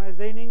while I am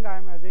assigning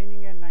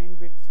a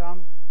 9-bit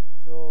sum,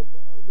 so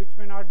which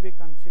may not be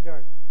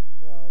considered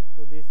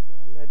to this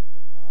length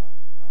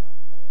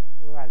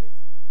values.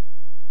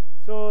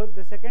 So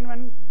the second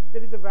one,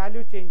 there is the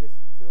value changes.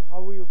 So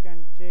how you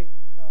can check,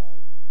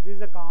 this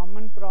is a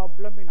common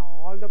problem in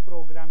all the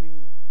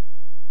programming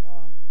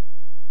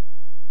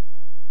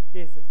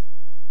cases.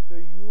 So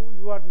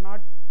you are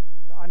not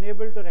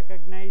unable to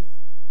recognize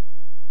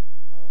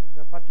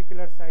the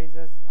particular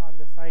sizes or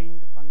the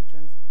signed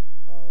functions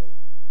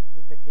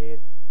with the care,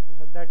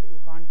 so that you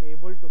can't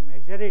able to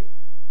measure it,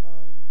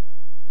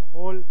 the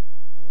whole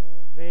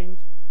range,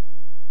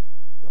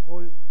 the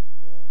whole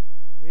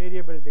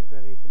variable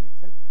declaration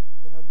itself.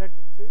 So that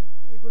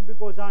it will be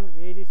goes on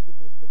varies with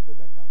respect to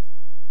that also.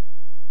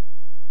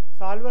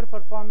 Solver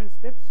performance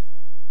tips: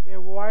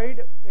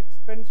 avoid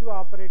expensive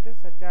operators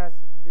such as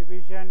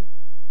division,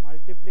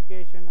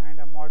 multiplication and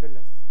a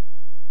modulus.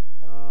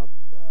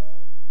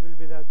 Will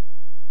be the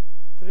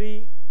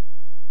three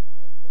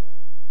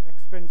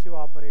expensive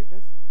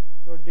operators.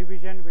 So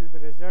division will be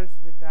results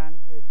with a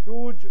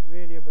huge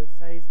variable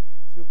size,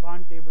 so you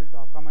can't able to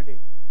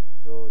accommodate.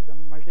 So the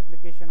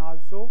multiplication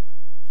also,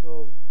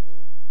 so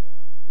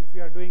if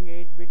you are doing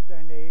 8-bit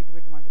and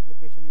 8-bit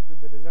multiplication, it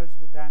will be results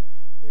with a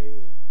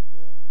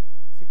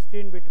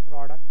 16-bit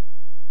product.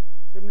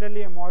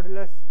 Similarly, a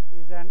modulus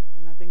is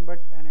nothing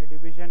but a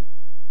division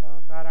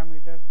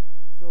parameter,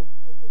 so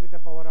with a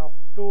power of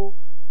 2,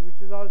 so which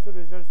is also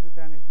results with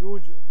a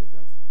huge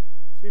results.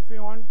 So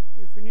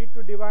if you need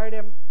to divide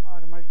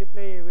or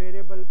multiply a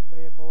variable by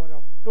a power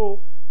of 2,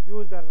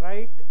 use the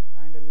right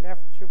and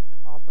left shift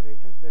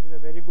operators. That is a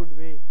very good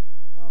way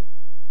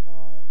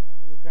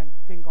you can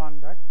think on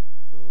that.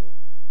 So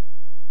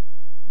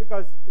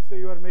because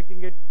you are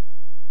making it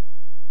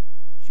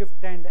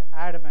shift and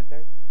add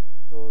method,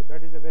 so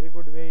that is a very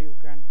good way you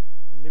can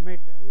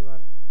limit your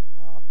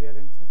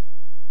appearances.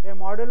 A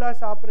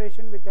modulus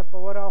operation with a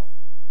power of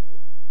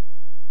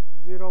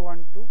 0,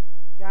 1, 2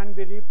 can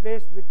be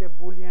replaced with a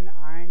boolean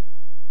and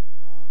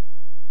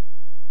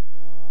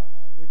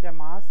with a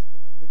mask,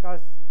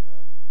 because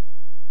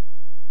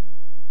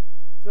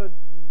so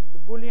the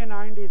Boolean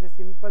AND is a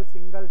simple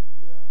single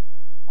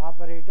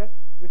operator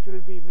which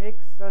will be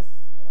makes us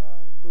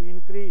to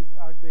increase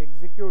or to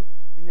execute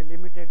in a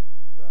limited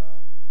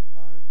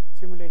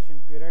simulation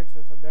period,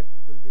 so that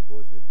it will be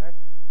goes with that.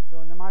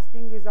 So the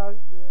masking is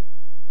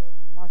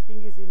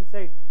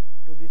inside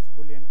to this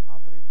Boolean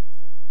operator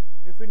itself.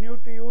 If you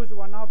need to use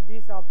one of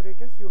these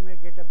operators, you may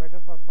get a better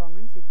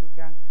performance if you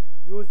can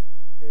use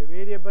a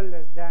variable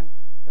less than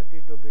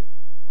 32-bit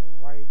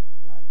wide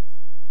values.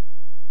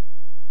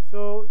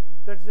 So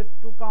that's the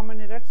two common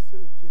errors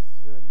which is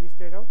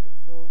listed out.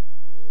 So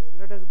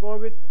let us go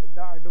with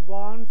the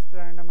advanced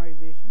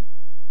randomization,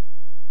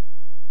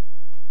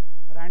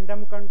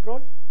 random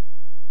control.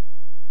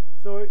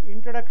 So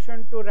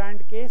introduction to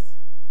rand case,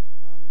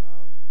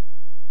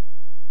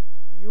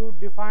 you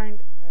defined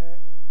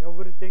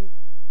everything.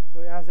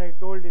 So as I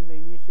told in the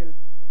initial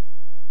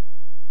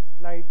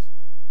slides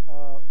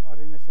or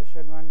in a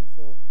session 1,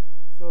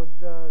 so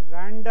the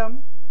rand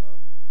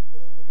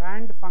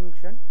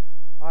function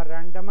or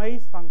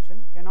randomize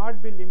function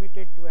cannot be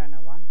limited to n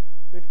one.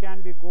 So it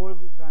can be goes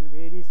and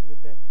varies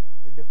with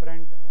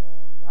different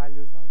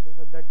values also.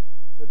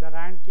 So the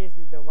rand case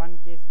is the one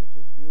case which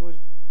is used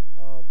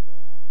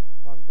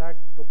for that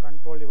to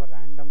control your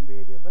random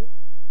variable,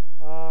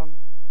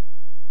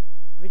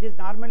 which is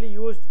normally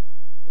used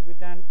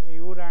with an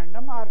AU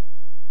random or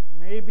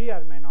maybe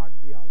or may not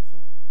be also.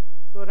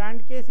 So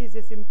rand case is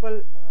a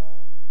simple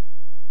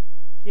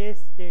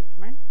case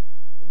statement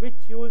which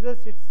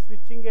uses its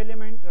switching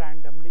element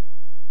randomly.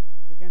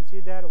 You can see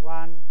there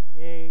 1,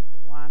 8,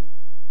 1.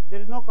 There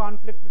is no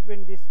conflict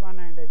between this one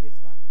and this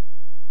one.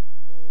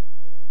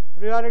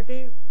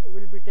 Priority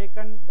will be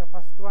taken the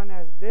first one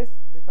as this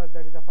because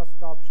that is the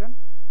first option.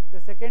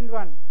 The second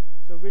one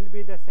so will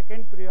be the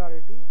second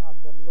priority or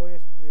the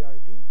lowest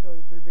priority. So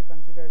it will be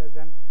considered as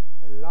an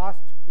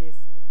last case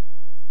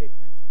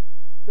statement.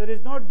 So there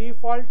is no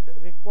default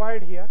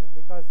required here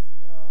because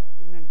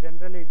in a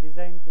generally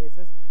design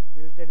cases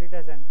we will tell it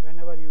as an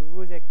whenever you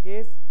use a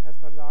case as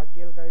per the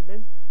RTL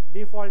guidelines,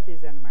 default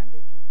is an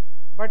mandatory.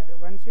 But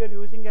once you are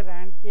using a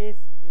rand case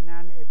in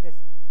a test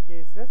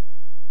cases,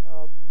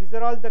 these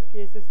are all the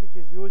cases which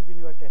is used in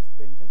your test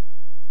benches.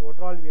 So what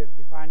all we are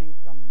defining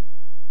from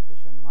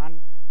session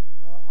 1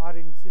 or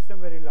in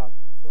system verilog.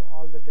 So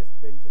all the test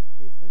benches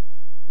cases.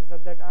 So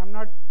that I am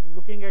not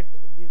looking at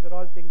these are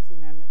all things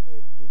in an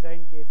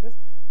design cases.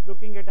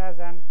 Looking at as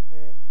an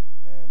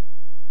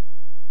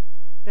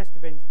test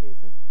bench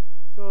cases.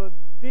 So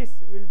this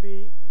will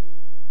be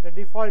the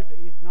default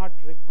is not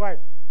required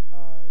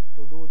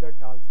to do that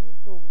also.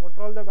 So what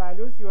are all the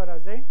values you are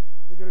assigned,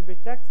 which will be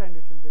checks and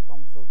which will be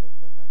comes out of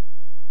that.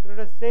 So let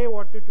us say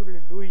what it will be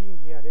doing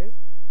here is,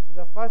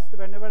 so the first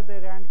whenever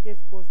the rand case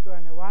goes to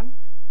an 1,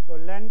 so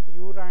length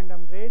u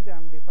random range I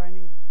am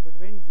defining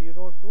between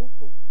 0 to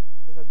 2.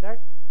 So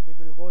that so it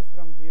will goes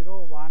from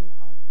 0, 1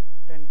 or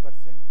 2, 10%.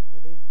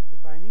 That is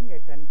defining a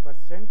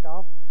 10%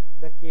 of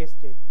the case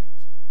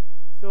statements.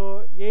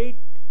 So 8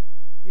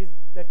 is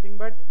nothing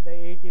but the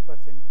 80%,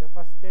 the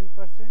first 10%,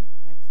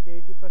 next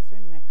 80%,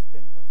 next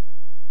 10%.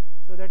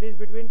 So that is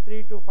between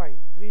 3 to 5,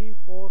 3,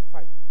 4,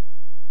 5.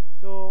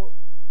 So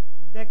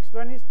next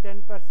one is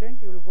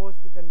 10%, you will goes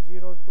with an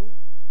 0 to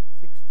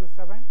 6 to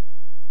 7.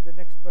 The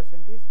next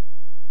percent is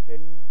 10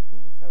 to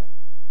 7.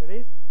 That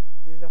is,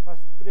 this is the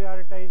first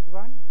prioritized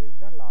one, this is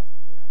the last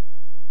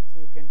prioritized one. So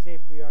you can say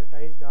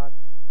prioritized or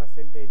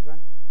percentage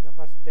one, the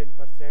first 10%,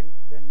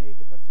 then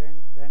 80%,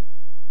 then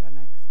the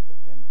next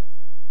 10%.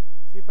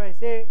 So if I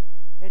say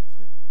h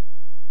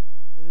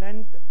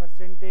length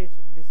percentage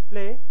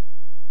display,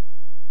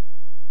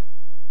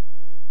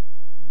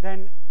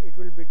 then it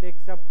will be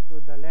takes up to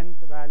the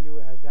length value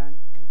as an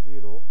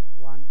 0,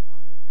 1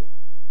 or 2.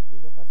 This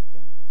is the first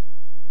 10%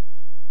 which will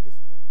be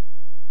displayed.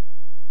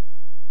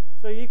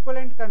 So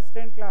equivalent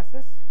constraint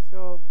classes.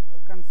 So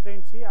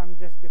constraint C, I am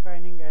just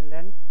defining a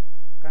length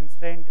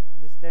constraint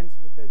distance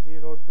with a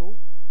 0 to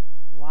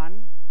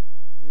 1,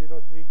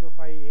 0, 3 to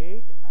 5,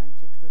 8 and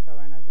 6 to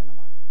 7 as an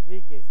 1.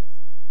 3 cases.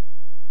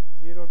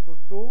 0 to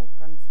 2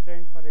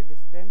 constraint for a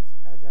distance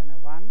as an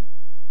 1,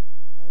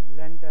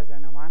 length as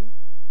an 1.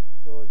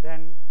 So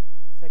then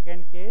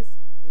second case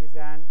is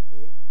an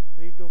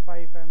 3 to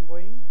 5 I am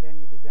going, then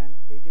it is an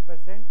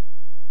 80%.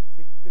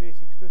 6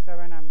 to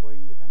 7 I am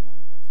going with an 1%.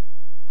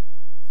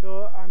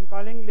 So I am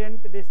calling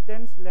length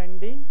distance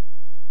lendy.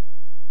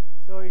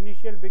 So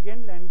initial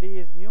begin lendy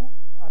is new.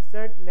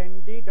 Assert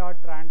lendy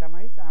dot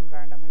randomize. I am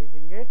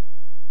randomizing it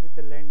with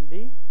the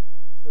lendy.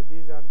 So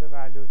these are the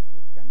values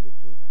which can be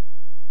chosen.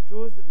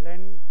 Choose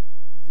len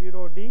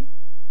 0d.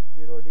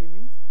 0d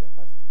means the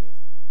first case.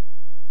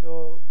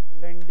 So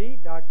lendy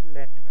dot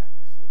lend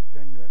values.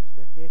 Lend values.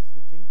 The case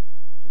switching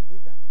will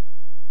be done.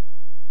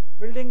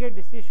 Building a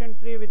decision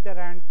tree with the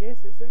rand case.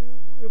 So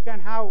you can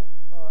have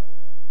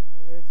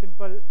a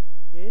simple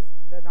case.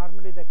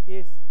 Normally the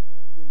case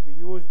will be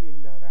used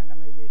in the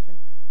randomization,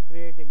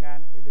 creating a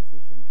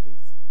decision trees.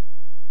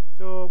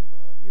 So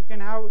you can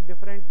have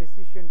different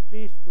decision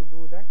trees to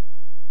do that.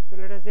 So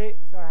let us say,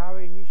 so I have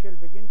an initial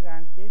begin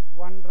rand case,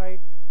 one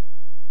write,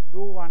 do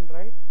one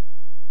write,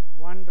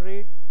 one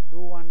read, do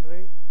one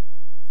read,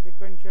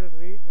 sequential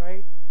read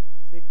write,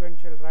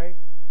 sequential write,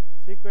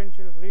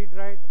 sequential read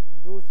write,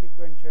 do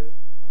sequential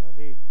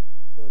read.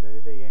 So that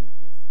is the end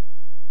case.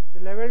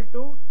 So level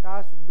 2,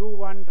 task do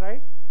one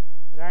write,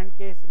 rand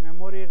case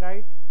memory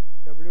write,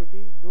 WT,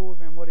 do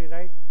memory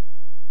write,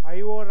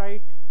 IO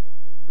write,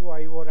 do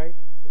IO write.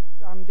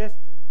 So I am just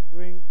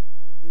doing,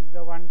 this is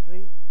the one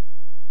tree,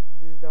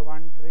 this is the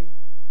one tree,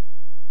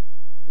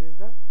 this is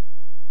the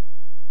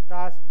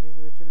task, this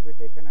which will be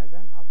taken as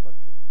an upper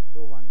tree,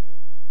 do one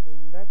read. So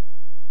in that,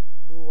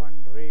 do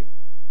one read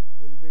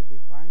will be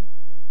defined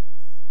like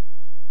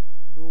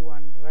this, do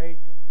one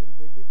write will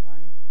be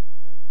defined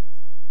like this.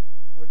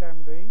 What I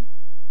am doing,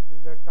 this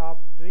is the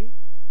top tree,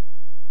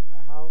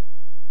 I have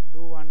do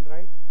one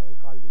write, I will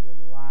call this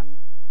as 1,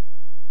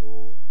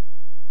 2,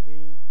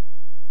 3,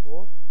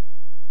 4.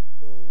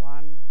 So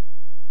 1,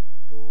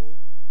 2,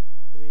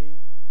 3,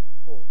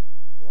 4.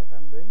 So what I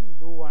am doing,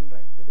 do one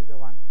write, that is the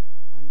one.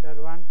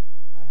 Under one,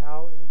 I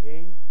have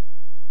again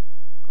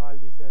call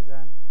this as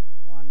an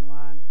 1,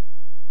 1,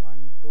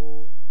 1, 2,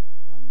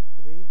 1,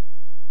 3.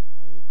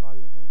 I will call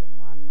it as an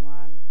 1,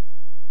 1,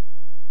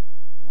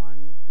 1,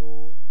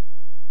 2,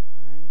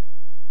 and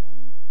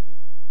 1, 3.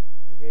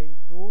 Again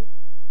 2,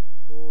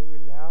 2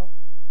 will have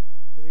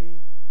 3.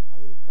 I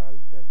will call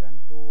it as an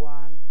 2,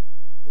 1,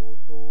 2,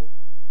 2,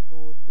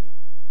 2, 3.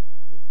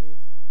 This is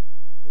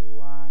 2,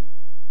 1,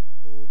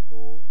 2,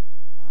 2,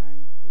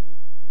 and 2,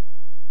 3.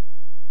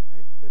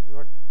 Right? That is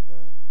what the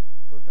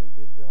total.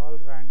 This is the whole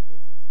rand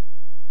cases.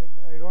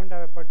 Right? I don't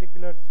have a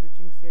particular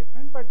switching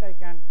statement, but I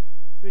can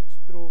switch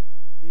through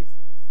these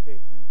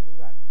statemental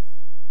values.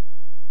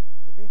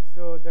 Okay,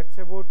 so that's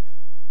about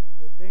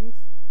the things.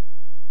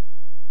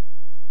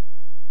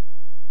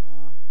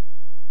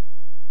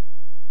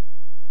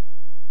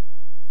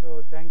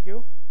 So thank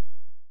you.